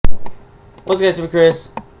What's up, guys? It's Chris.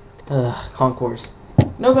 Conquerors.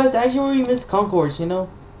 No, guys, I actually really miss Conquerors. You know,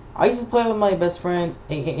 I used to play with my best friend,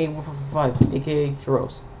 aka 145, aka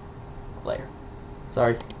Shiros. Player.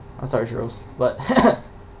 Sorry, I'm sorry, Shiros, but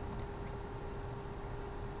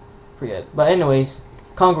forget. But anyways,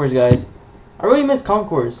 Conquerors, guys. I really miss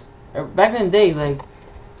Conquerors. Back in the days, like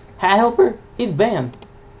Hathelper, he's banned.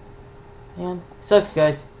 Man, sucks,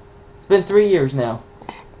 guys. It's been 3 years now.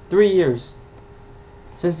 3 years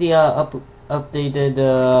since he updated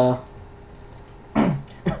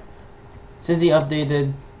since he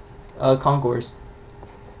updated Conquerors.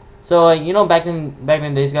 So you know, back in the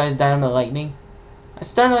days, guys, Dynamite Lightning. I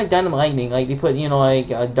started like Dynamite Lightning, like they put, you know, like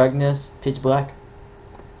darkness, pitch black,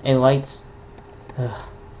 and lights.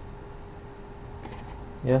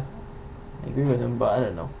 Yeah, I agree with him, but I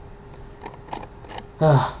don't know.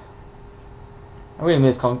 I really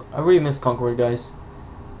miss Conqueror, guys.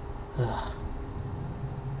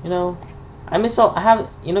 You know,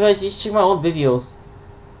 you know, guys, you should check my old videos.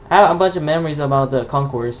 I have a bunch of memories about the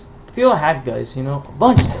Conquerors. People hack, guys, you know, a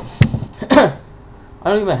bunch of them. I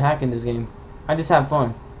don't even hack in this game. I just have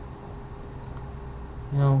fun.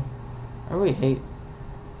 You know, I really hate.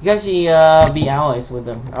 You can actually be allies with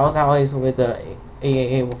them. I was allies with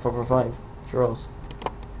AAA 445 Shiros.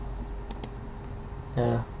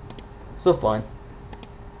 Yeah, so fun.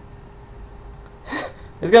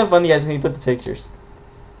 It's kind of funny, guys, when you put the pictures.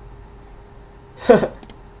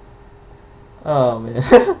 Oh man.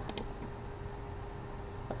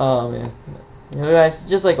 Oh man. You know, guys,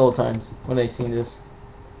 just like old times when I seen this.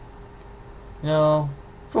 You know,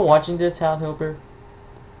 for watching this, Hathelper,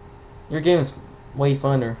 your game is way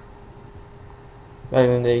funner back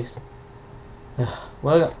in the days.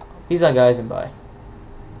 Well, peace out, guys, and bye.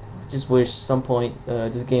 Just wish some point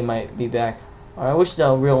this game might be back. I wish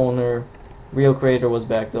the real owner, real creator was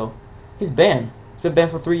back though. He's banned. He's been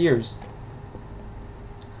banned for 3 years.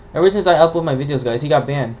 Ever since I upload my videos, guys, he got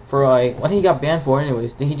banned for like, what he got banned for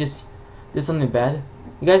anyways? Did he just did something bad?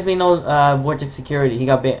 You guys may know Vortex Security. He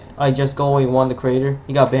got banned. I just go away one, the creator.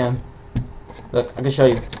 He got banned. Look, I can show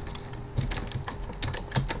you.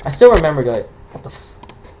 I still remember, guys. What the f?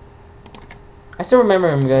 I still remember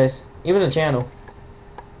him, guys. Even the channel.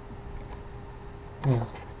 Yeah.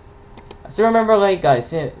 I still remember, like,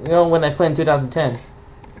 guys, you know, when I played in 2010.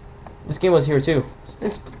 This game was here too.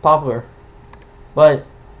 It's popular, but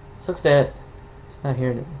sucks that it's not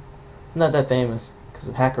here anymore. It's not that famous because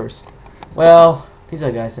of hackers. Well, peace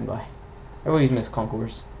out, guys, and bye. I really miss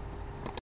Conquerors.